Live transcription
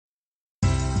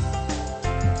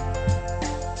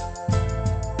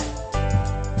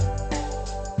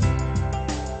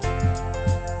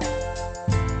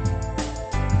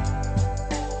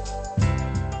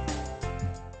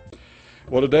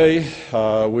Well, today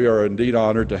we are indeed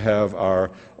honored to have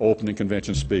our opening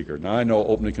convention speaker. Now, I know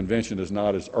opening convention is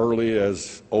not as early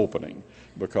as opening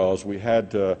because we had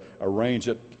to arrange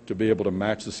it to be able to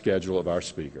match the schedule of our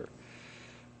speaker.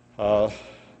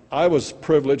 I was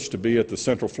privileged to be at the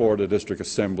Central Florida District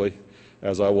Assembly,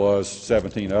 as I was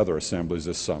 17 other assemblies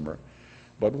this summer.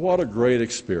 But what a great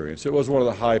experience. It was one of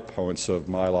the high points of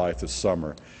my life this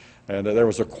summer. And there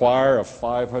was a choir of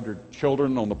 500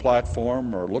 children on the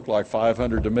platform, or it looked like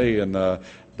 500 to me, and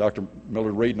Dr.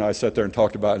 Millard Reed and I sat there and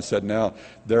talked about it and said, now,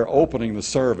 they're opening the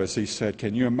service. He said,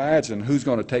 can you imagine who's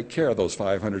going to take care of those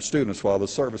 500 students while the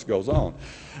service goes on?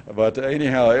 But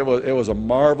anyhow, it was a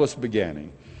marvelous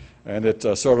beginning. And it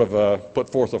sort of put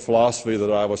forth a philosophy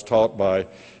that I was taught by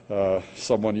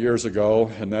someone years ago,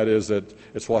 and that is that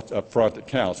it's what's up front that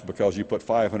counts, because you put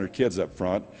 500 kids up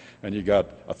front, and you got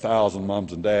 1,000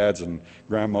 moms and dads and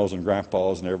grandmas and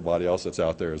grandpas and everybody else that's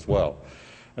out there as well.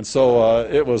 And so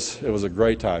it was a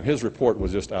great time. His report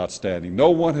was just outstanding.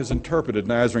 No one has interpreted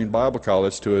Nazarene Bible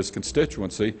College to his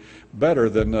constituency better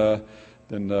than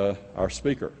our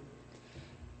speaker.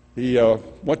 He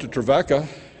went to Trevecca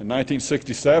in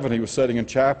 1967. He was sitting in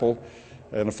chapel,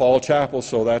 in a fall chapel,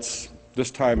 so that's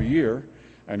this time of year,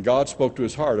 and God spoke to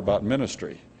his heart about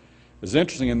ministry. It's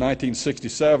interesting, in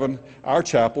 1967, our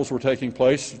chapels were taking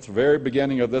place at the very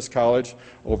beginning of this college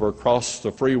over across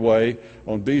the freeway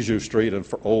on Bijou Street in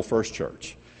Old First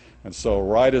Church. And so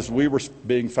right as we were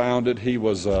being founded, he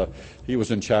was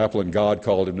in chapel, and God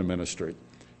called him to ministry.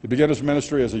 He began his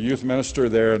ministry as a youth minister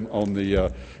there on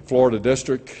the Florida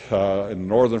District in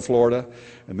northern Florida,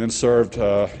 and then served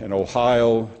in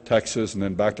Ohio, Texas, and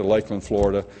then back to Lakeland,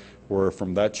 Florida, where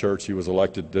from that church he was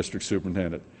elected district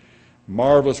superintendent.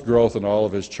 Marvelous growth in all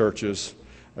of his churches,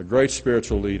 a great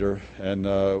spiritual leader, and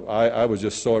I was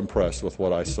just so impressed with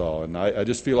what I saw. And I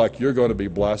just feel like you're going to be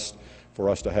blessed for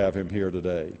us to have him here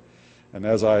today. And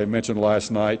as I mentioned last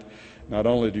night, not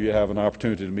only do you have an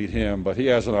opportunity to meet him, but he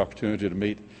has an opportunity to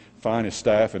meet finest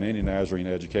staff in any Nazarene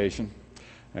education,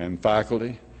 and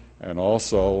faculty, and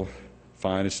also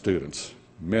finest students,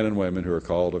 men and women who are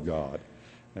called of God.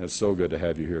 And it's so good to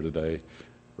have you here today,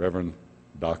 Reverend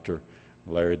Dr.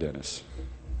 Larry Dennis.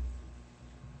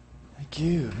 Thank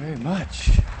you very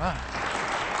much. Wow.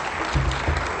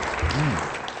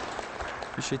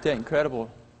 Appreciate that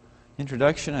incredible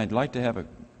introduction. I'd like to have an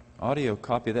audio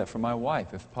copy of that for my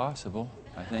wife, if possible.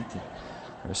 I think that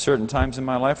there are certain times in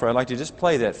my life where I'd like to just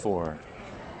play that for her.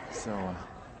 So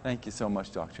thank you so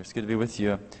much, Doctor. It's good to be with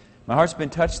you. My heart's been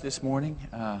touched this morning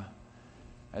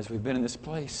as we've been in this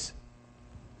place.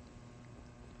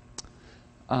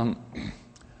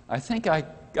 I think I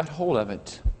got hold of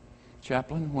it,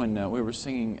 Chaplain, when we were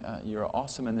singing You're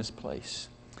Awesome in This Place.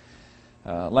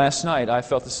 Last night I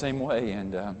felt the same way,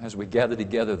 and as we gathered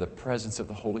together, the presence of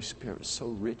the Holy Spirit was so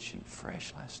rich and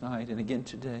fresh last night and again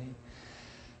today.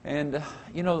 And,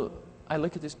 I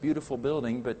look at this beautiful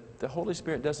building, but the Holy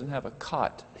Spirit doesn't have a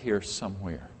cot here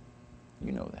somewhere.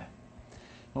 You know that.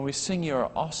 When we sing You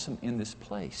Are Awesome in This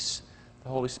Place, the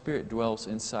Holy Spirit dwells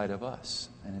inside of us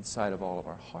and inside of all of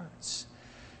our hearts.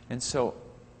 And so,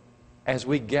 as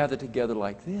we gather together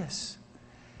like this,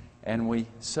 and we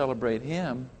celebrate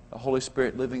Him, the Holy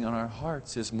Spirit living in our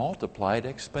hearts is multiplied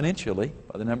exponentially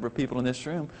by the number of people in this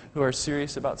room who are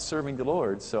serious about serving the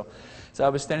Lord. So I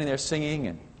was standing there singing,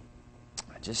 and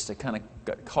I just kind of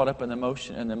got caught up in the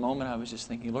motion. In the moment, I was just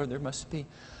thinking, Lord, there must be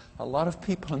a lot of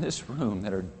people in this room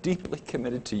that are deeply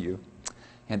committed to You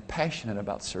and passionate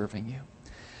about serving You.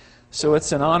 So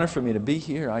it's an honor for me to be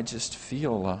here. I just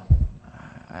feel,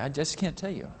 I just can't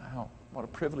tell you what a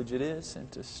privilege it is,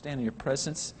 and to stand in Your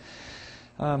presence.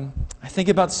 I think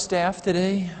about staff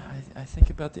today. I think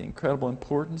about the incredible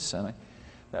importance, and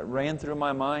that ran through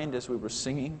my mind as we were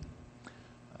singing.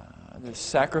 The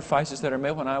sacrifices that are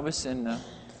made. When I was in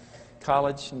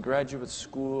college and graduate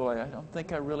school, I don't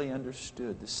think I really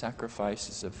understood the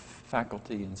sacrifices of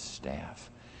faculty and staff,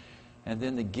 and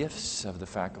then the gifts of the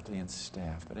faculty and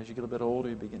staff. But as you get a bit older,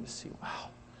 you begin to see, wow,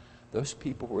 those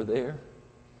people were there,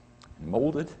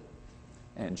 molded,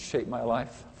 and shaped my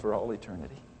life for all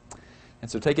eternity. And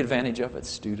so take advantage of it,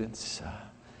 students.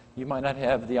 You might not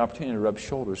have the opportunity to rub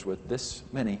shoulders with this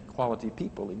many quality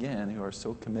people, again, who are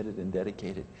so committed and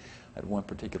dedicated at one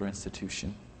particular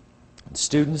institution. And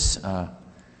students,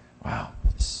 wow.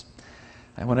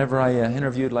 And whenever I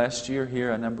interviewed last year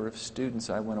here a number of students,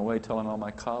 I went away telling all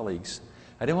my colleagues.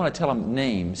 I didn't want to tell them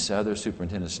names, other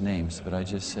superintendents' names, but I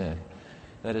just said,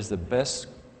 that is the best,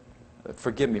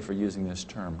 forgive me for using this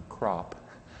term, crop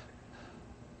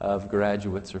of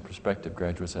graduates or prospective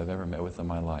graduates I've ever met with in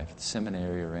my life. The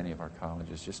seminary or any of our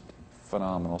colleges, just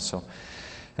phenomenal. So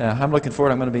I'm looking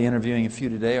forward. I'm going to be interviewing a few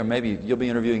today, or maybe you'll be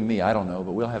interviewing me. I don't know,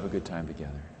 but we'll have a good time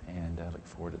together, and I look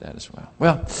forward to that as well.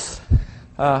 Well,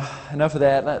 enough of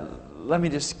that. Let me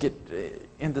just get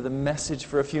into the message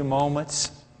for a few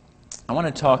moments. I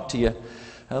want to talk to you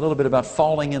a little bit about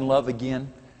falling in love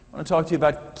again. I want to talk to you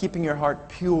about keeping your heart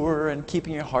pure and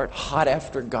keeping your heart hot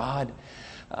after God.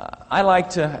 I like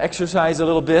to exercise a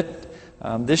little bit.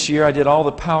 This year I did all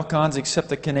the PALCONs except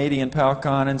the Canadian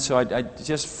PALCON, and so I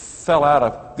just fell out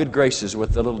of good graces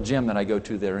with the little gym that I go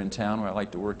to there in town where I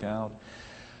like to work out.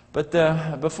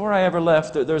 But before I ever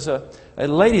left, there's a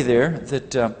lady there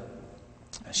that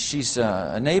she's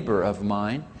a neighbor of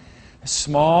mine, a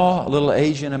small little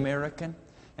Asian American,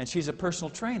 and she's a personal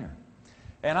trainer.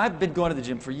 And I've been going to the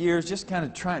gym for years, just kind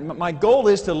of trying. My goal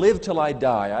is to live till I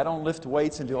die. I don't lift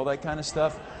weights and do all that kind of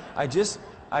stuff. I just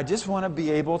want to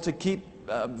be able to keep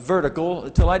vertical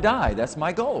till I die. That's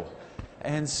my goal.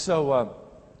 And so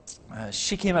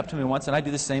she came up to me once, and I do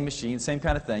the same machine, same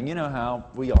kind of thing. You know how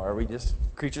we are. We just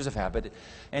creatures of habit.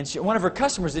 And one of her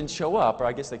customers didn't show up, or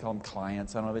I guess they call them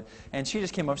clients. I don't know. And she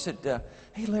just came up and said,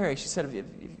 "Hey, Larry," she said, "Have you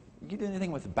do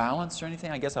anything with balance or anything?"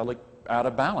 I guess I look out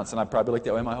of balance, and I probably looked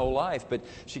that way my whole life. But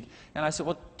and I said,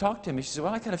 "Well, talk to me." She said,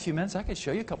 "Well, I got a few minutes. I could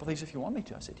show you a couple things if you want me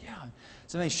to." I said, "Yeah."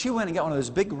 So she went and got one of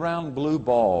those big round blue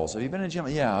balls. Have you been in a gym?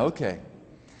 Yeah, okay.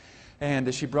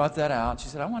 And she brought that out. She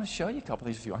said, "I want to show you a couple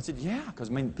things if you want." I said, "Yeah," because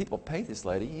people pay this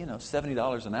lady,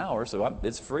 $70 an hour, so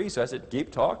it's free. So I said,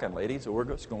 "Keep talking, lady." So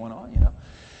what's going on,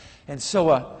 And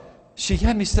so she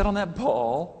had me sit on that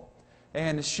ball,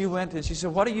 and she went and she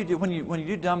said, "What do you do when you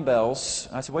do dumbbells?"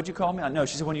 I said, "What'd you call me?" No,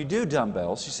 she said, "When you do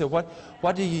dumbbells." She said,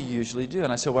 "What do you usually do?"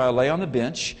 And I said, "Well, I lay on the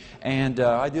bench, and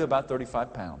I do about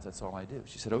 35 pounds. That's all I do."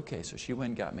 She said, "Okay." So she went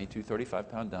and got me 2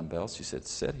 35-pound dumbbells. She said,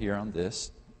 "Sit here on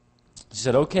this." She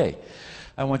said, "Okay,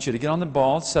 I want you to get on the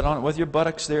ball, sit on it with your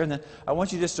buttocks there, and then I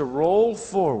want you just to roll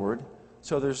forward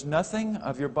so there's nothing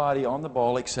of your body on the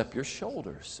ball except your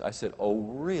shoulders." I said, "Oh,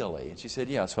 really?" And she said,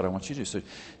 "Yeah, that's what I want you to do." So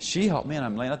she helped me, and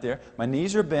I'm laying out there. My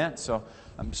knees are bent, so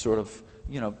I'm sort of,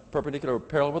 perpendicular,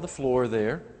 parallel with the floor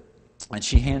there. And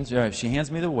she hands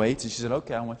me the weights, and she said,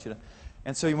 "Okay, I want you to..."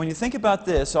 And so when you think about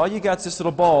this, all you got is this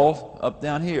little ball up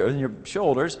down here in your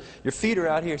shoulders. Your feet are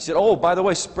out here. She said, "Oh, by the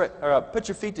way, put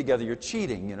your feet together. You're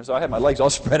cheating." So I had my legs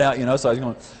all spread out, so I was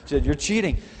going. She said, "You're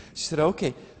cheating." She said,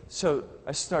 "Okay." So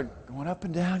I started going up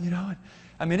and down,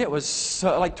 and it was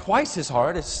like twice as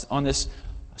hard as on this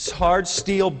hard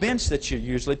steel bench that you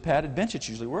usually, padded bench that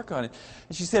you usually work on.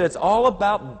 And she said, "It's all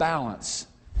about balance."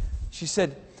 She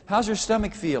said, "How's your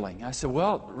stomach feeling?" I said,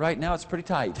 "Well, right now it's pretty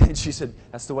tight." And she said,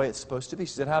 "That's the way it's supposed to be."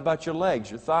 She said, "How about your legs,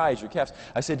 your thighs, your calves?"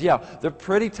 I said, "Yeah, they're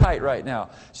pretty tight right now."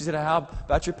 She said, "How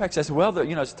about your pecs?" I said, "Well,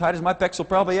 they're, as tight as my pecs will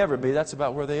probably ever be. That's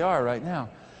about where they are right now."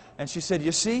 And she said,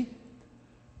 "You see,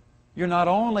 you're not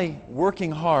only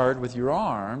working hard with your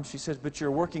arms," she says, "but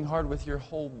you're working hard with your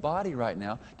whole body right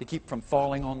now to keep from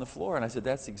falling on the floor." And I said,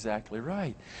 "That's exactly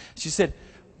right." She said,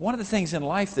 "One of the things in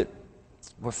life that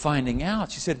we're finding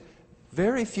out," she said,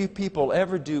 "very few people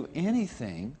ever do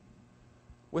anything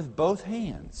with both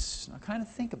hands." Now kind of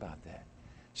think about that.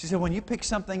 She said, "When you pick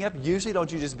something up, usually don't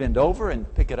you just bend over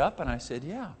and pick it up?" And I said,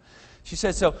 "Yeah." She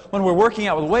said, "So when we're working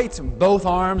out with weights and both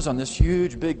arms on this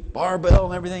huge big barbell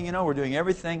and everything, we're doing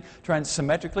everything trying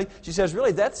symmetrically." She says,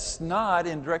 "Really, that's not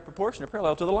in direct proportion or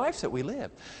parallel to the lives that we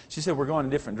live." She said, "We're going in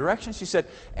different directions." She said,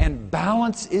 "And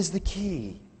balance is the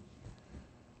key."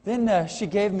 Then she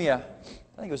gave me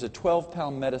I think it was a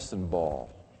 12-pound medicine ball.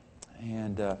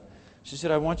 And she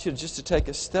said, "I want you just to take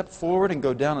a step forward and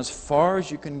go down as far as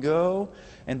you can go.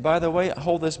 And by the way,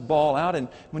 hold this ball out. And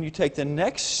when you take the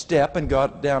next step and go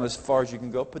down as far as you can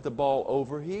go, put the ball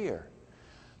over here."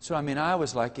 So, I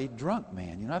was like a drunk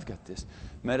man. I've got this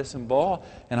medicine ball,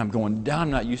 and I'm going down.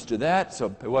 I'm not used to that.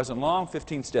 So it wasn't long.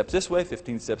 15 steps this way,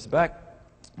 15 steps back.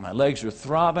 My legs are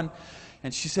throbbing.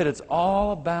 And she said, "It's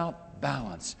all about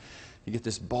balance. You get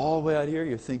this ball way out here,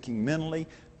 you're thinking mentally,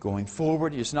 going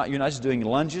forward. You're not just doing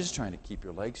lunges, trying to keep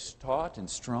your legs taut and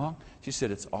strong." She said,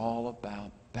 "It's all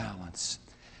about balance."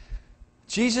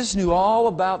 Jesus knew all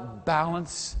about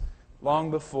balance long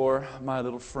before my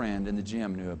little friend in the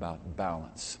gym knew about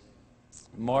balance.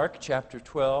 Mark chapter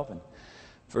 12 and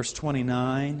verse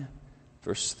 29,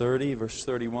 verse 30, verse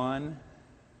 31.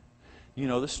 You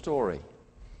know the story.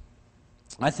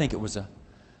 I think it was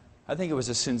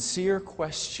a sincere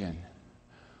question.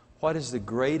 What is the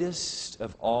greatest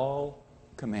of all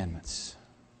commandments?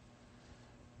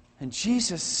 And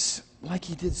Jesus, like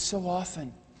he did so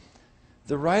often,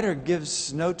 the writer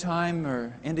gives no time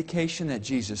or indication that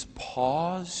Jesus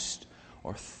paused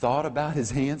or thought about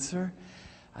his answer.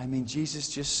 Jesus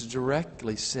just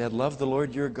directly said, "Love the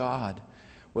Lord your God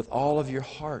with all of your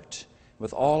heart,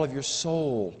 with all of your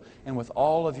soul, and with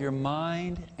all of your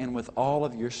mind, and with all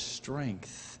of your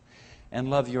strength, and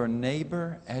love your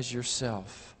neighbor as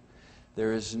yourself.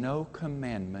 There is no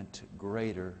commandment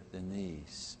greater than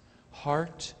these.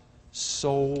 Heart,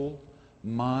 soul,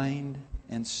 mind,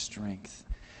 and strength.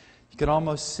 You can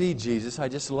almost see Jesus. I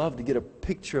just love to get a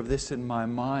picture of this in my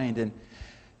mind. And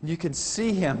you can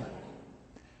see Him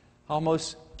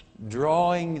almost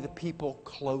drawing the people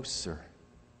closer,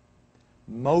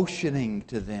 motioning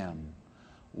to them,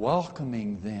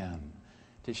 welcoming them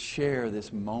to share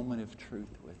this moment of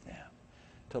truth with them.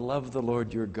 To love the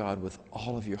Lord your God with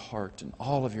all of your heart and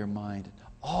all of your mind and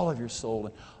all of your soul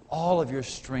and all of your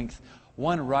strength.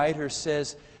 One writer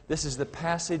says this is the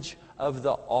passage of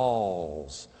the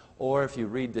alls. Or if you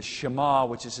read the Shema,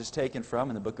 which this is taken from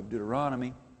in the book of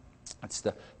Deuteronomy, it's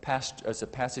a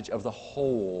passage of the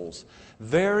wholes.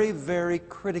 Very, very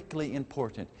critically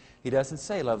important. He doesn't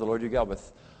say love the Lord your God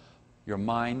with your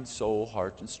mind, soul,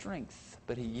 heart, and strength.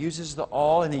 But He uses the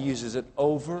all, and He uses it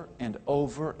over and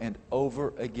over and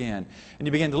over again. And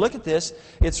you begin to look at this,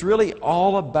 it's really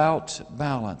all about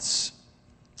balance.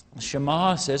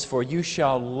 Shema says, for you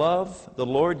shall love the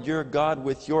Lord your God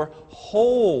with your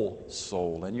whole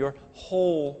soul and your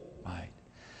whole mind.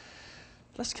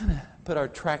 Let's kind of put our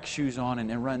track shoes on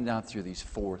and run down through these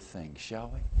four things,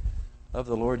 shall we? Love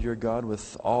the Lord your God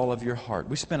with all of your heart.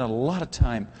 We spent a lot of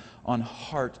time on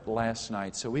heart last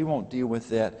night, so we won't deal with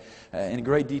that in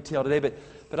great detail today.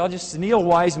 But I'll just, Neil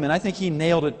Wiseman, I think he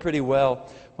nailed it pretty well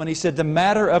when he said, the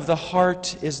matter of the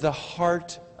heart is the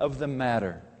heart of the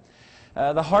matter.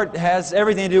 The heart has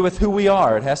everything to do with who we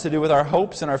are. It has to do with our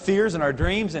hopes and our fears and our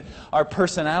dreams and our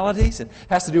personalities. It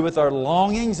has to do with our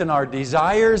longings and our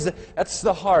desires. That's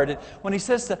the heart. And when he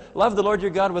says to love the Lord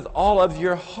your God with all of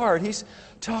your heart, he's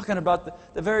talking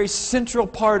about the very central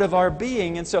part of our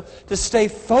being. And so to stay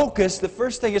focused, the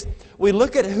first thing is we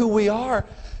look at who we are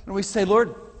and we say,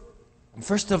 Lord,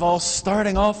 first of all,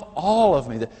 starting off all of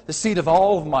me, the seat of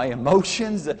all of my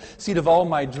emotions, the seat of all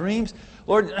my dreams.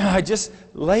 Lord, I just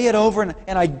lay it over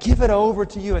and I give it over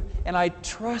to you and I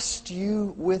trust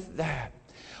you with that.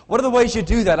 What are the ways you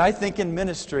do that? I think in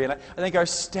ministry, and I think our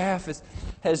staff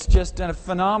has just done a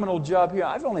phenomenal job here.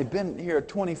 I've only been here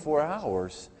 24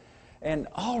 hours, and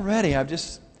already I've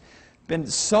just been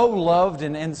so loved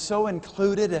and so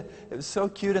included. It was so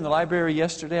cute in the library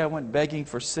yesterday. I went begging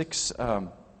for 6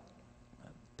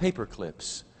 paper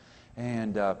clips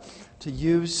and to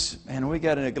use, and we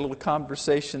got in a little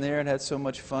conversation there and had so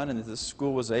much fun, and the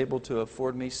school was able to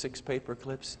afford me 6 paper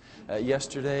clips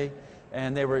yesterday,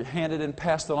 and they were handed and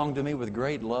passed along to me with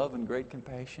great love and great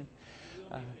compassion.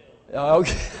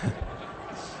 Okay.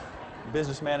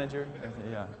 Business manager?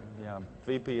 Yeah.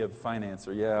 VP of finance,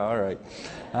 or yeah, all right.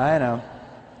 I know.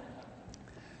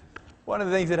 One of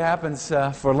the things that happens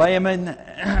for laymen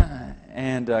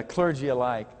and clergy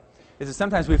alike is that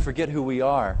sometimes we forget who we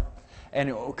are.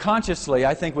 And consciously,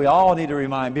 I think we all need to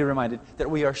be reminded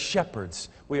that we are shepherds.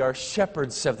 We are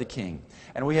shepherds of the King.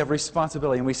 And we have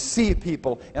responsibility. And we see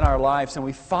people in our lives and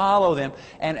we follow them.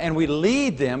 And we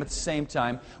lead them at the same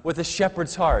time with a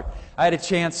shepherd's heart. I had a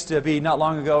chance to be not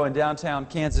long ago in downtown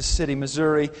Kansas City,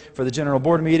 Missouri for the General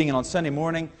Board meeting. And on Sunday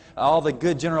morning, all the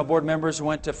good General Board members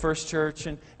went to First Church.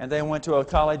 And they went to a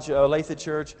college, Olathe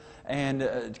Church. And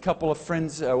a couple of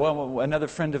friends, another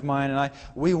friend of mine and I,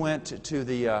 we went to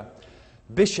the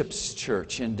Bishop's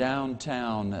Church in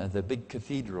downtown, the big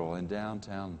cathedral in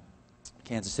downtown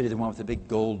Kansas City, the one with the big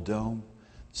gold dome.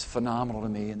 It's phenomenal to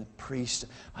me. And the priest,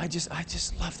 I just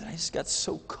loved it. I just got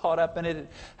so caught up in it, and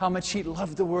how much he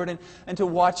loved the Word, and to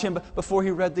watch him before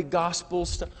he read the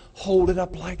Gospels, to hold it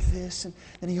up like this, and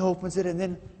then he opens it, and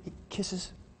then he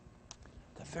kisses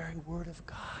the very Word of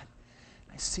God.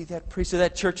 I see that priest. So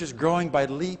that church is growing by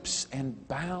leaps and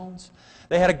bounds.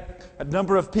 They had a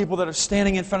number of people that are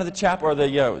standing in front of the chapel or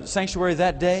the sanctuary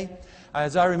that day.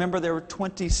 As I remember, there were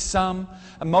 20-some.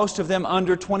 Most of them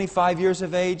under 25 years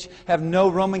of age, have no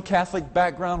Roman Catholic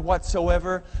background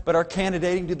whatsoever, but are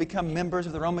candidating to become members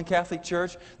of the Roman Catholic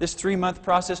Church. This 3-month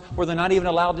process where they're not even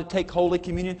allowed to take Holy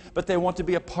Communion, but they want to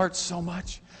be a part so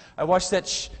much. I watched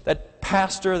that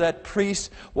pastor, that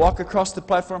priest, walk across the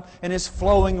platform in his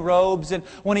flowing robes. And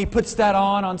when he puts that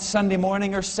on Sunday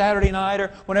morning or Saturday night or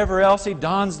whenever else he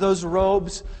dons those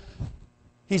robes,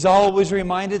 he's always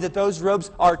reminded that those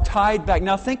robes are tied back.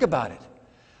 Now think about it.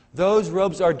 Those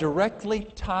robes are directly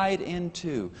tied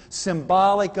into,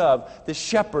 symbolic of, the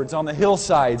shepherds on the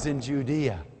hillsides in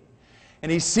Judea.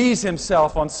 And he sees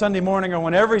himself on Sunday morning or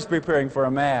whenever he's preparing for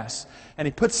a Mass, and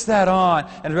he puts that on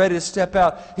and ready to step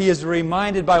out. He is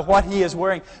reminded by what he is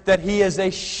wearing that he is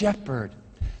a shepherd.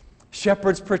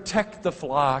 Shepherds protect the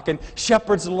flock, and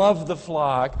shepherds love the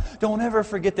flock. Don't ever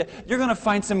forget that. You're going to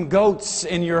find some goats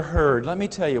in your herd. Let me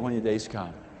tell you when the days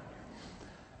come.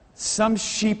 Some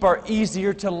sheep are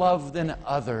easier to love than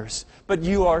others, but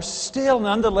you are still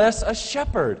nonetheless a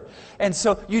shepherd. And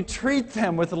so you treat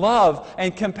them with love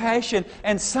and compassion,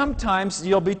 and sometimes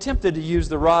you'll be tempted to use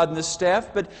the rod and the staff,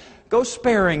 but go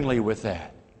sparingly with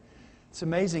that. It's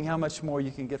amazing how much more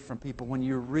you can get from people when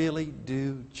you really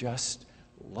do just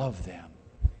love them.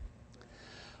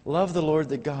 Love the Lord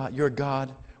your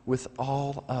God with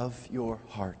all of your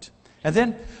heart. And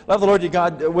then love the Lord your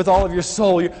God with all of your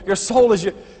soul. Your soul is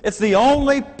it's the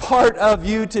only part of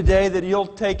you today that you'll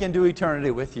take into eternity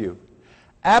with you.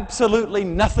 Absolutely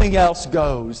nothing else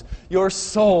goes. Your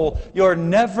soul, your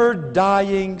never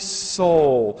dying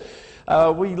soul.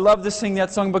 We love to sing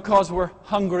that song because we're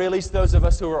hungry, at least those of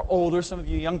us who are older. Some of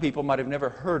you young people might have never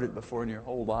heard it before in your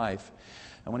whole life.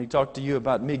 And when he talked to you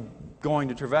about me going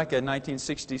to Trevecca in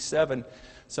 1967,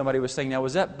 somebody was saying, now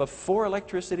was that before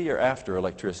electricity or after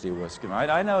electricity was?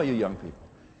 I know you young people.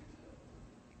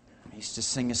 He used to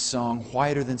sing a song,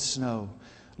 Whiter Than Snow.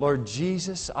 Lord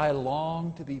Jesus, I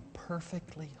long to be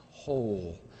perfectly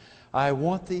whole. I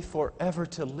want Thee forever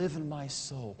to live in my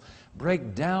soul.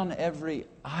 Break down every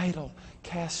idol,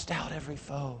 cast out every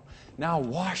foe. Now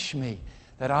wash me,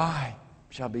 that I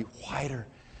shall be whiter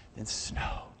than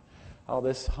snow. All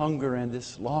this hunger and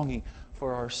this longing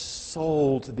for our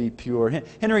soul to be pure.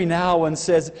 Henry Nouwen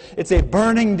says it's a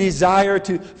burning desire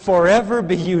to forever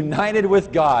be united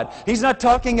with God. He's not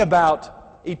talking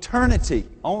about eternity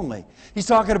only. He's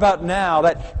talking about now,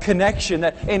 that connection,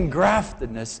 that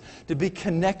engraftedness, to be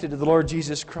connected to the Lord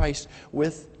Jesus Christ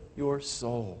with your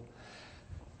soul.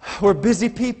 We're busy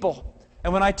people.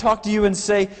 And when I talk to you and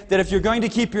say that if you're going to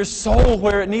keep your soul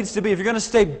where it needs to be, if you're going to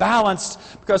stay balanced,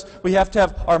 because we have to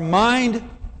have our mind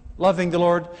loving the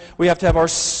Lord, we have to have our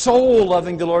soul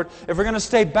loving the Lord. If we're going to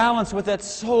stay balanced with that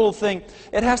soul thing,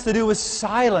 it has to do with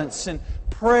silence and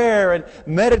prayer and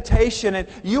meditation. And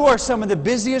you are some of the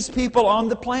busiest people on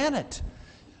the planet.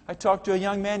 I talked to a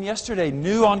young man yesterday,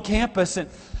 new on campus, and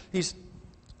he's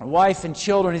a wife and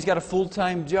children. He's got a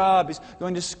full-time job. He's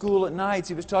going to school at nights.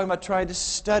 He was talking about trying to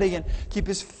study and keep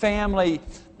his family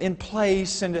in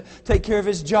place and to take care of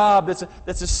his job.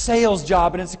 That's a sales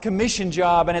job, and it's a commission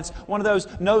job, and it's one of those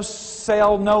no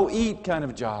sell, no eat kind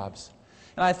of jobs.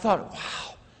 And I thought,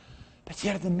 wow. But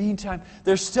yet in the meantime,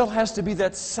 there still has to be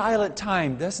that silent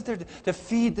time, doesn't there, to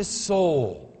feed the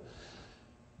soul.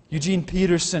 Eugene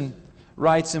Peterson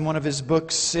writes in one of his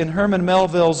books, in Herman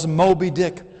Melville's Moby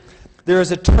Dick, there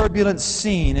is a turbulent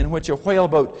scene in which a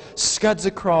whaleboat scuds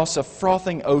across a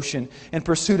frothing ocean in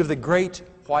pursuit of the great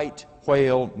white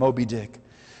whale Moby Dick.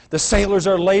 The sailors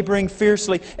are laboring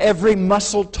fiercely, every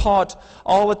muscle taut,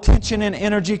 all attention and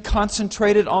energy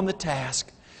concentrated on the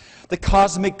task. The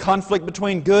cosmic conflict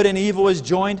between good and evil is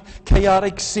joined,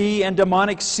 chaotic sea and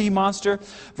demonic sea monster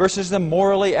versus the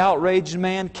morally outraged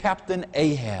man, Captain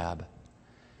Ahab.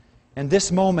 In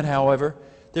this moment, however,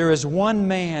 there is one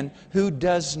man who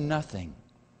does nothing.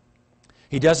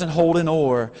 He doesn't hold an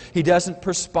oar. He doesn't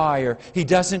perspire. He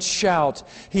doesn't shout.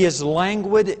 He is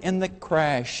languid in the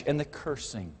crash and the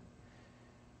cursing.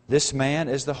 This man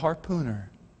is the harpooner,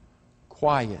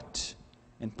 quiet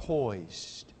and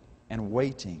poised and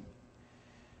waiting.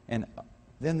 And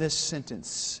then this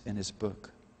sentence in his book,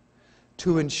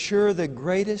 to ensure the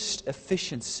greatest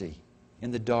efficiency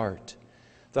in the dart,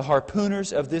 the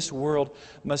harpooners of this world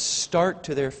must start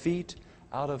to their feet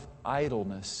out of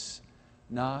idleness,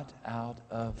 not out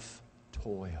of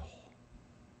toil.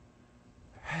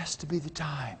 There has to be the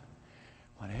time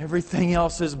when everything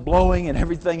else is blowing and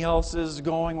everything else is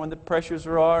going, when the pressures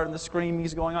are and the screaming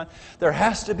is going on. There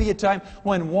has to be a time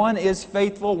when one is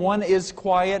faithful, one is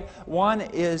quiet, one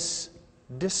is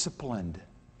disciplined.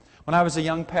 When I was a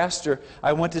young pastor,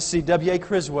 I went to see W.A.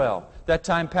 Criswell, that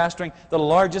time pastoring the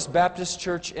largest Baptist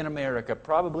church in America,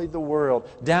 probably the world,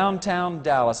 downtown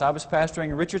Dallas. I was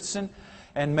pastoring Richardson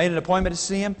and made an appointment to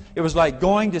see him. It was like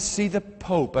going to see the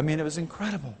Pope. I mean, it was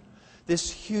incredible.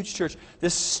 This huge church,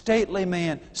 this stately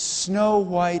man, snow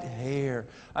white hair,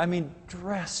 I mean,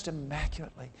 dressed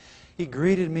immaculately. He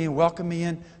greeted me and welcomed me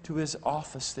into his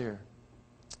office there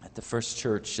at the First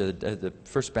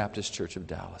Baptist Church of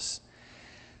Dallas.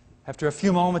 After a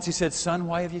few moments, he said, "Son,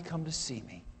 why have you come to see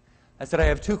me?" I said, "I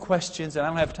have two questions, and I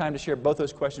don't have time to share both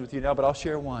those questions with you now, but I'll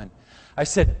share one." I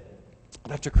said,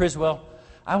 "Dr. Criswell,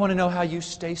 I want to know how you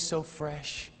stay so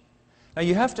fresh." Now,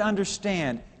 you have to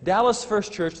understand, Dallas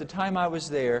First Church, the time I was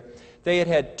there, they had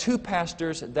had two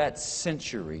pastors that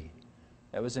century.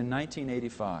 That was in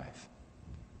 1985.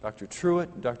 Dr.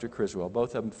 Truitt and Dr. Criswell,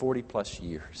 both of them 40-plus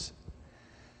years.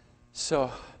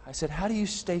 So I said, how do you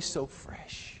stay so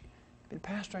fresh? I've been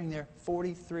pastoring there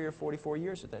 43 or 44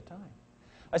 years at that time.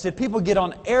 I said, people get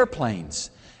on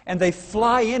airplanes and they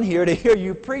fly in here to hear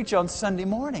you preach on Sunday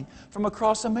morning from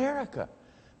across America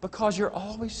because you're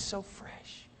always so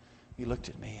fresh. He looked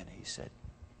at me and he said,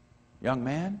 young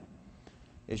man,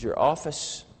 is your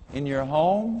office in your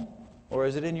home or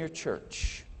is it in your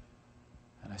church?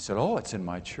 And I said, oh, it's in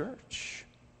my church.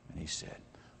 And he said,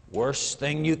 worst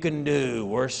thing you can do,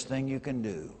 worst thing you can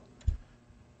do.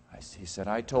 He said,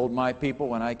 I told my people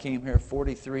when I came here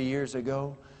 43 years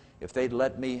ago, if they'd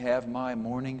let me have my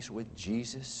mornings with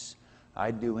Jesus,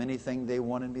 I'd do anything they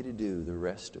wanted me to do the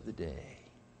rest of the day.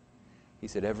 He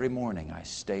said, every morning I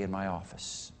stay in my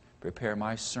office, prepare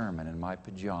my sermon in my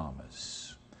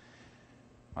pajamas.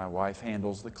 My wife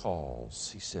handles the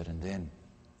calls, he said, and then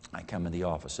I come in the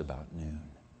office about noon.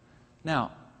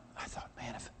 Now, I thought,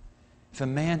 man, if a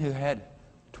man who had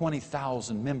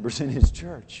 20,000 members in his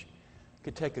church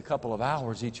could take a couple of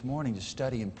hours each morning to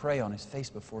study and pray on his face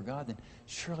before God, then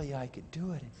surely I could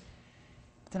do it.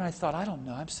 But then I thought, I don't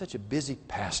know, I'm such a busy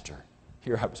pastor.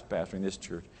 Here I was pastoring this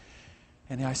church.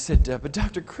 And I said, but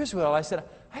Dr. Criswell, I said,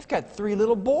 I've got 3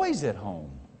 little boys at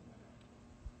home.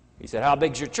 He said, how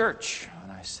big's your church?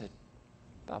 And I said,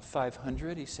 about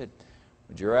 500. He said,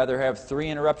 would you rather have 3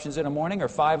 interruptions in a morning or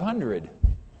 500?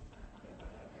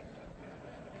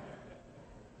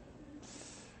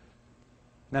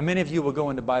 Now, many of you will go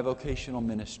into bivocational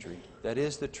ministry. That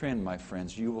is the trend, my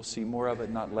friends. You will see more of it,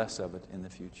 not less of it, in the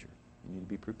future. You need to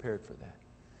be prepared for that.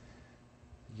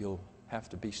 You'll have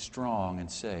to be strong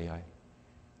and say,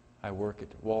 I work at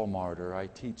Walmart, or I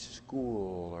teach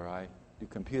school, or I do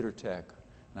computer tech,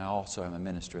 and I also am a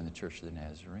minister in the Church of the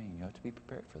Nazarene. You have to be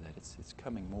prepared for that. It's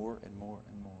coming more and more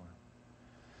and more.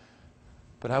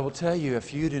 But I will tell you,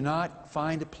 if you do not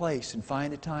find a place and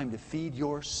find a time to feed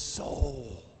your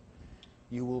soul,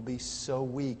 you will be so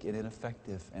weak and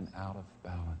ineffective and out of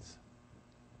balance.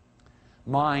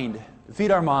 Mind.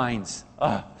 Feed our minds.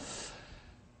 You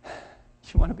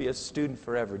want to be a student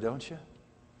forever, don't you?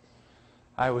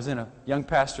 I was in a young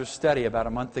pastor's study about a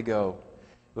month ago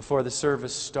before the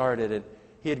service started, and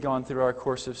he had gone through our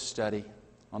course of study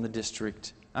on the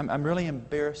district. I'm really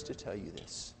embarrassed to tell you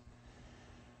this.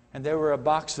 And there were a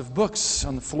box of books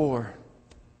on the floor,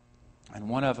 and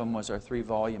one of them was our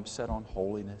 3-volume set on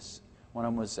holiness. One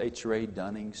of them was H. Ray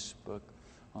Dunning's book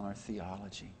on our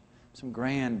theology. Some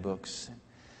grand books.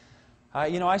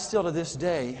 I still to this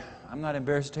day, I'm not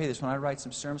embarrassed to tell you this, when I write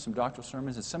some sermons, some doctoral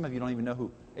sermons, and some of you don't even know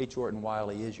who H. Orton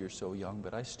Wiley is, you're so young,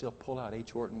 but I still pull out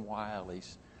H. Orton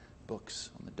Wiley's books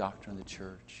on the doctrine of the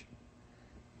church.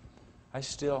 I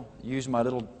still use my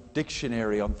little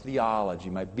dictionary on theology,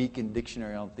 my Beacon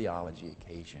dictionary on theology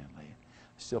occasionally.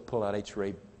 I still pull out H.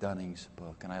 Ray Dunning's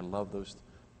book, and I love those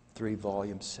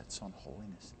 3-volume sets on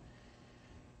holiness.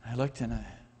 I looked and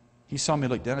he saw me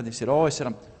look down at it. He said,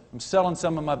 I'm selling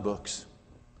some of my books.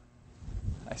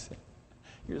 I said,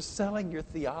 you're selling your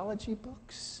theology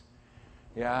books?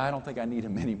 Yeah, I don't think I need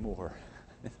them anymore.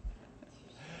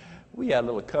 We had a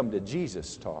little come to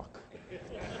Jesus talk.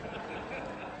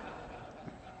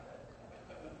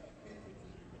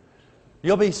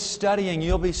 You'll be studying,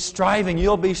 you'll be striving,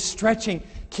 you'll be stretching.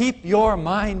 Keep your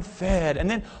mind fed. And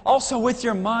then also with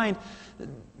your mind,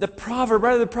 the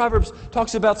Proverbs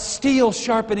talks about steel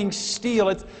sharpening steel.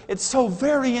 It's so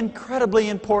very incredibly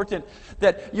important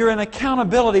that you're in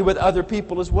accountability with other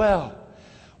people as well.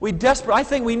 I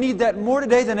think we need that more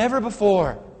today than ever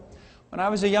before. When I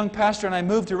was a young pastor and I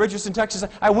moved to Richardson, Texas,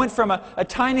 I went from a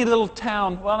tiny little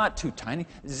town, well, not too tiny,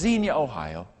 Xenia,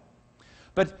 Ohio.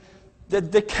 But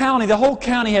the whole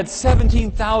county had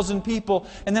 17,000 people,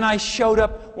 and then I showed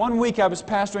up. One week I was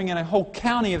pastoring in a whole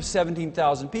county of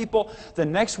 17,000 people. The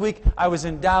next week I was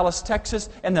in Dallas, Texas,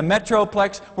 in the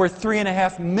Metroplex where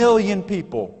 3.5 million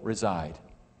people reside.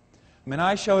 I mean,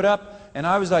 I showed up and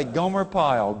I was like Gomer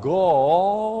Pyle.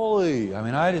 Golly! I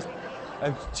mean,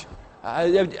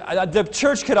 the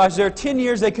church I was there 10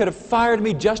 years, they could have fired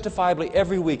me justifiably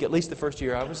every week, at least the first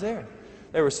year I was there.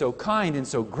 They were so kind and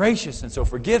so gracious and so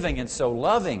forgiving and so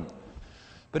loving.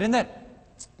 But in that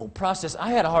whole process, I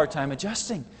had a hard time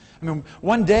adjusting. I mean,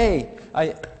 one day,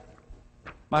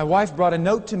 my wife brought a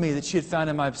note to me that she had found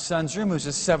in my son's room, who's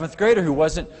a 7th grader, who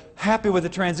wasn't happy with the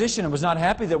transition and was not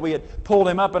happy that we had pulled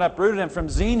him up and uprooted him from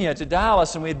Xenia to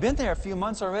Dallas, and we had been there a few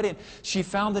months already. And she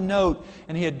found the note,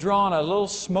 and he had drawn a little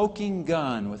smoking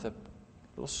gun with a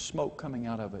little smoke coming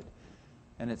out of it.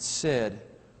 And it said,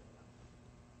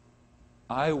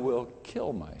 I will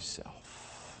kill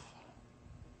myself.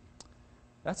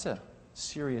 That's a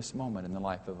serious moment in the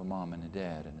life of a mom and a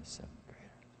dad and a 7th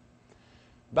grader.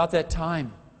 About that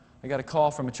time, I got a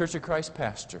call from a Church of Christ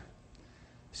pastor.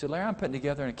 He said, Larry, I'm putting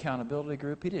together an accountability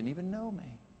group. He didn't even know me.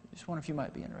 I just wonder if you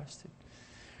might be interested.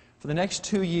 For the next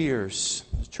 2 years,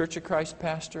 a Church of Christ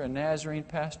pastor, a Nazarene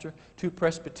pastor, 2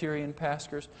 Presbyterian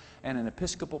pastors, and an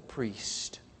Episcopal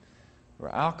priest. There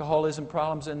were alcoholism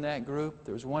problems in that group.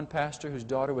 There was one pastor whose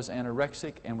daughter was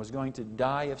anorexic and was going to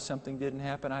die if something didn't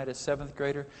happen. I had a 7th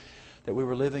grader that we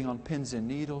were living on pins and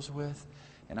needles with.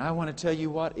 And I want to tell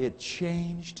you what, it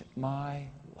changed my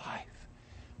life.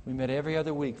 We met every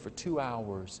other week for 2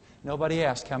 hours. Nobody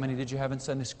asked, how many did you have in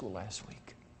Sunday school last week?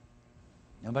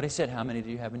 Nobody said, how many did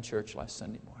you have in church last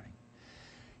Sunday morning?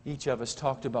 Each of us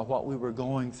talked about what we were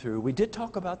going through. We did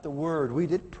talk about the Word. We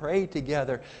did pray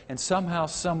together. And somehow,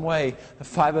 some way, the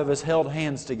 5 of us held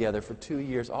hands together for 2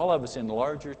 years. All of us in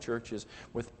larger churches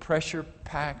with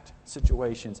pressure-packed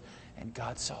situations. And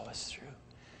God saw us through.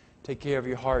 Take care of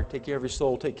your heart. Take care of your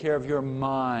soul. Take care of your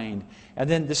mind. And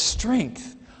then the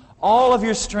strength. All of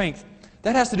your strength.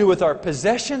 That has to do with our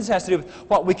possessions. It has to do with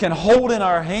what we can hold in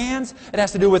our hands. It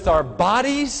has to do with our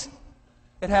bodies.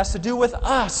 It has to do with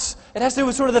us. It has to do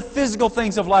with sort of the physical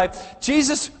things of life.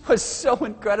 Jesus was so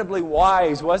incredibly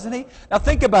wise, wasn't He? Now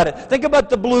think about it. Think about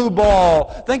the blue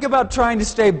ball. Think about trying to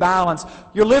stay balanced.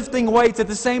 You're lifting weights at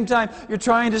the same time. You're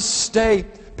trying to stay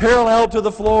parallel to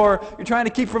the floor. You're trying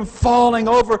to keep from falling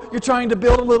over. You're trying to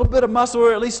build a little bit of muscle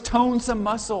or at least tone some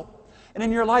muscle. And in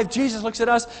your life, Jesus looks at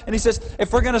us and He says,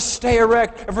 if we're going to stay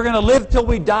erect, if we're going to live till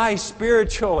we die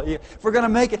spiritually, if we're going to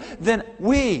make it, then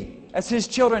we, as His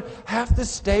children, have to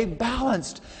stay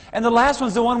balanced. And the last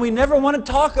one's the one we never want to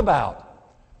talk about.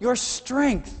 Your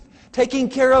strength. Taking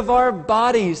care of our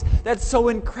bodies. That's so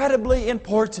incredibly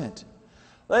important.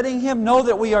 Letting Him know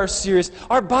that we are serious.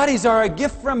 Our bodies are a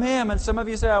gift from Him. And some of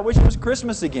you say, I wish it was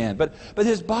Christmas again. But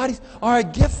His bodies are a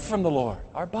gift from the Lord.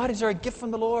 Our bodies are a gift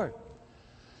from the Lord.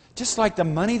 Just like the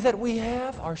money that we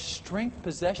have, our strength,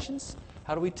 possessions,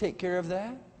 how do we take care of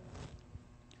that?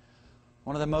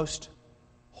 One of the most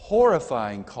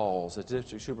horrifying calls that the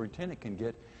district superintendent can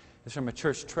get is from a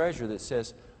church treasurer that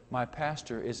says, my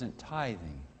pastor isn't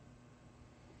tithing.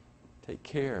 Take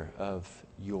care of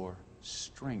your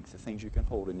strength, the things you can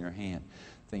hold in your hand,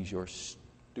 things you're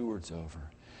stewards over.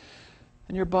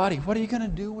 And your body, what are you going to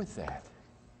do with that?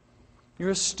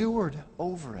 You're a steward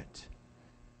over it.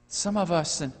 Some of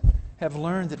us have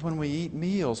learned that when we eat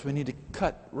meals, we need to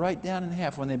cut right down in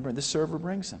half when the server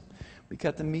brings them. We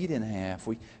cut the meat in half.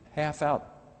 We half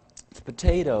out the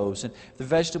potatoes. And the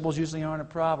vegetables usually aren't a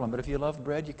problem. But if you love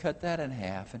bread, you cut that in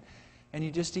half. And you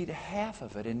just eat half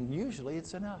of it. And usually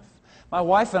it's enough. My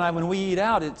wife and I, when we eat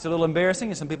out, it's a little embarrassing.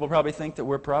 And some people probably think that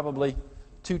we're probably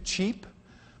too cheap.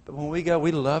 But when we go,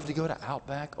 we love to go to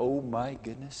Outback. Oh, my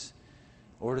goodness.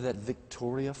 Order that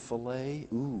Victoria filet.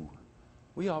 Ooh.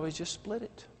 We always just split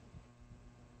it.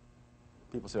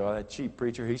 People say, oh, that cheap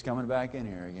preacher, he's coming back in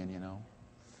here again, you know.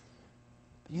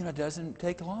 But, it doesn't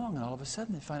take long, and all of a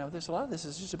sudden they find out there's a lot of this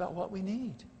is just about what we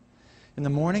need. In the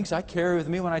mornings, I carry with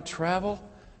me when I travel.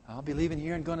 I'll be leaving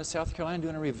here and going to South Carolina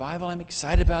doing a revival. I'm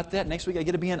excited about that. Next week I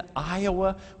get to be in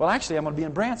Iowa. Well, actually, I'm going to be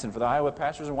in Branson for the Iowa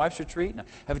Pastors and Wives Retreat. And I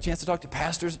have a chance to talk to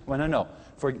pastors. Well, no.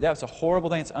 That's a horrible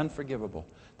thing. It's unforgivable.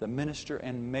 The Minister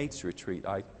and Mates Retreat.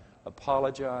 I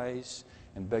apologize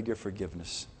and beg your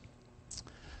forgiveness.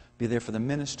 Be there for the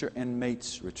Minister and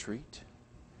Mates Retreat.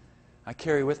 I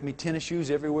carry with me tennis shoes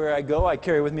everywhere I go. I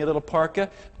carry with me a little parka.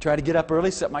 Try to get up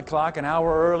early, set my clock an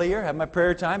hour earlier, have my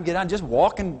prayer time, get on, just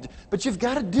walk. But you've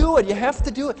got to do it. You have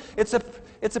to do it. It's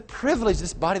a privilege,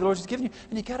 this body the Lord has given you,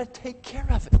 and you've got to take care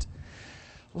of it.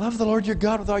 Love the Lord your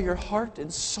God with all your heart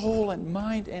and soul and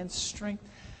mind and strength.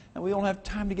 And we don't have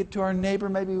time to get to our neighbor.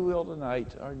 Maybe we will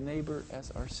tonight. Our neighbor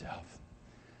as ourselves.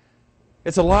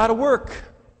 It's a lot of work,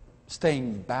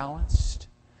 staying balanced.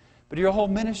 But your whole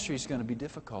ministry is going to be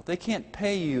difficult. They can't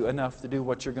pay you enough to do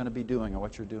what you're going to be doing or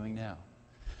what you're doing now.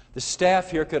 The staff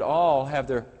here could all have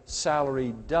their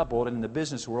salary doubled, and in the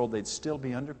business world, they'd still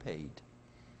be underpaid.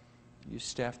 You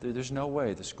staff there, there's no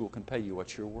way the school can pay you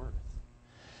what you're worth.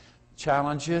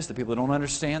 Challenges, the people that don't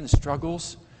understand, the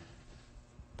struggles.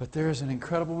 But there is an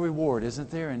incredible reward,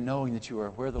 isn't there, in knowing that you are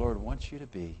where the Lord wants you to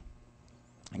be.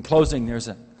 In closing, there's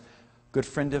a good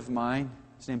friend of mine.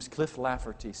 His name's Cliff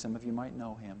Lafferty. Some of you might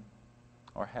know him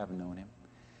or have known him.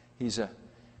 He's a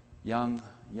young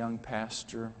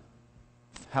pastor,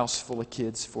 house full of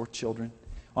kids, 4 children.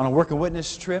 On a work and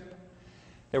witness trip,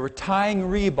 they were tying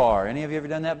rebar. Any of you ever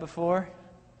done that before?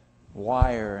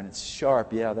 Wire, and it's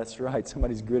sharp. Yeah, that's right.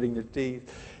 Somebody's gritting their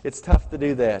teeth. It's tough to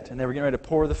do that. And they were getting ready to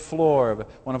pour the floor of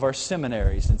one of our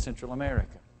seminaries in Central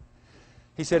America.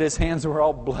 He said his hands were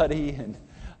all bloody and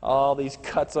all these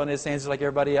cuts on his hands just like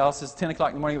everybody else. It's 10 o'clock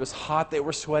in the morning. It was hot. They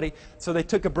were sweaty. So they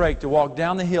took a break to walk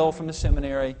down the hill from the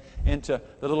seminary into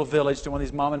the little village to one of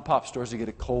these mom and pop stores to get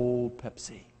a cold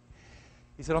Pepsi.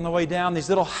 He said on the way down, these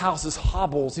little houses,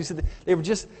 hovels, he said they were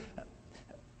just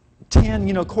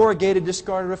tin, corrugated,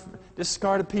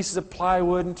 discarded pieces of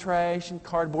plywood and trash and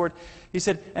cardboard. He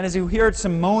said, and as he heard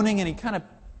some moaning, and he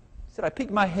said, I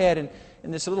peeked my head in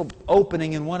this little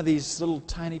opening in one of these little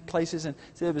tiny places, and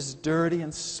said it was dirty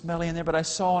and smelly in there, but I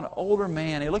saw an older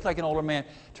man. He looked like an older man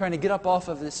trying to get up off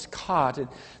of this cot. And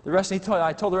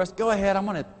I told the rest, go ahead, I'm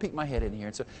going to peek my head in here.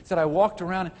 And so he said, I walked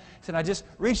around, and said, I just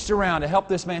reached around to help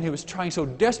this man who was trying so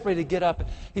desperately to get up.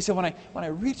 He said, when I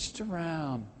reached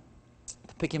around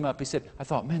to pick him up, he said, I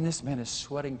thought, man, this man is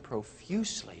sweating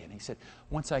profusely. And he said,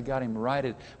 once I got him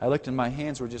righted, I looked and my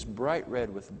hands were just bright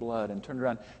red with blood, and turned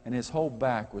around and his whole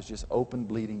back was just open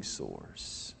bleeding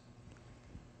sores.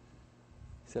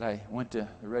 He said, I went to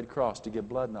the Red Cross to give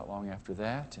blood not long after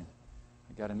that, and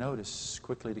I got a notice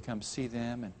quickly to come see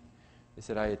them, and they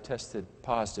said I had tested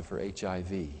positive for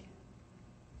HIV.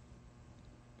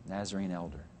 Nazarene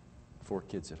elder, 4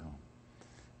 kids at home,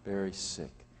 very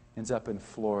sick. Ends up in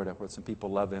Florida where some people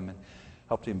love him and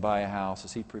helped him buy a house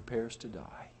as he prepares to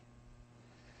die.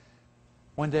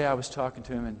 One day I was talking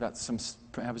to him about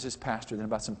I was his pastor then,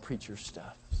 about some preacher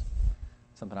stuff.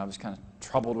 Something I was kind of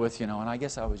troubled with, and I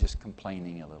guess I was just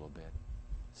complaining a little bit.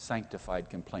 Sanctified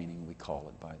complaining, we call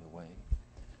it, by the way.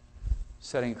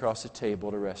 Sitting across the table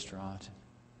at a restaurant.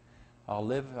 I'll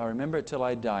remember it till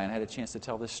I die, and I had a chance to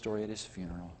tell this story at his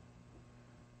funeral.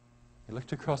 He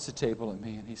looked across the table at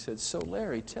me and he said, so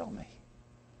Larry, tell me,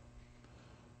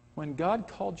 when God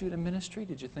called you to ministry,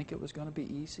 did you think it was going to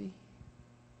be easy?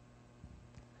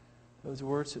 Those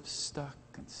words have stuck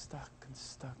and stuck and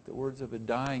stuck. The words of a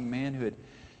dying man who had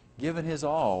given his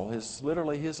all,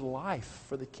 literally his life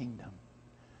for the kingdom.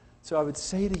 So I would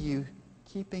say to you,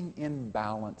 keeping in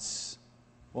balance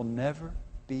will never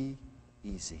be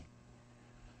easy.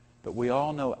 But we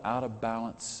all know out of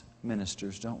balance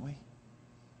ministers, don't we?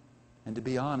 And to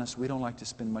be honest, we don't like to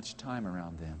spend much time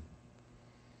around them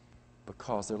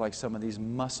because they're like some of these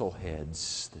muscle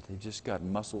heads that they've just got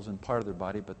muscles in part of their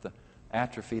body, but the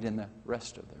atrophied in the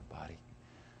rest of their body.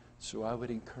 So I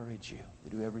would encourage you to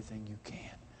do everything you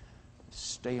can.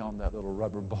 Stay on that little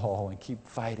rubber ball and keep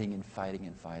fighting and fighting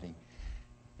and fighting.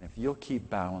 And if you'll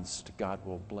keep balanced, God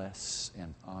will bless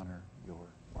and honor your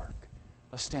work.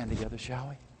 Let's stand together, shall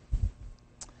we?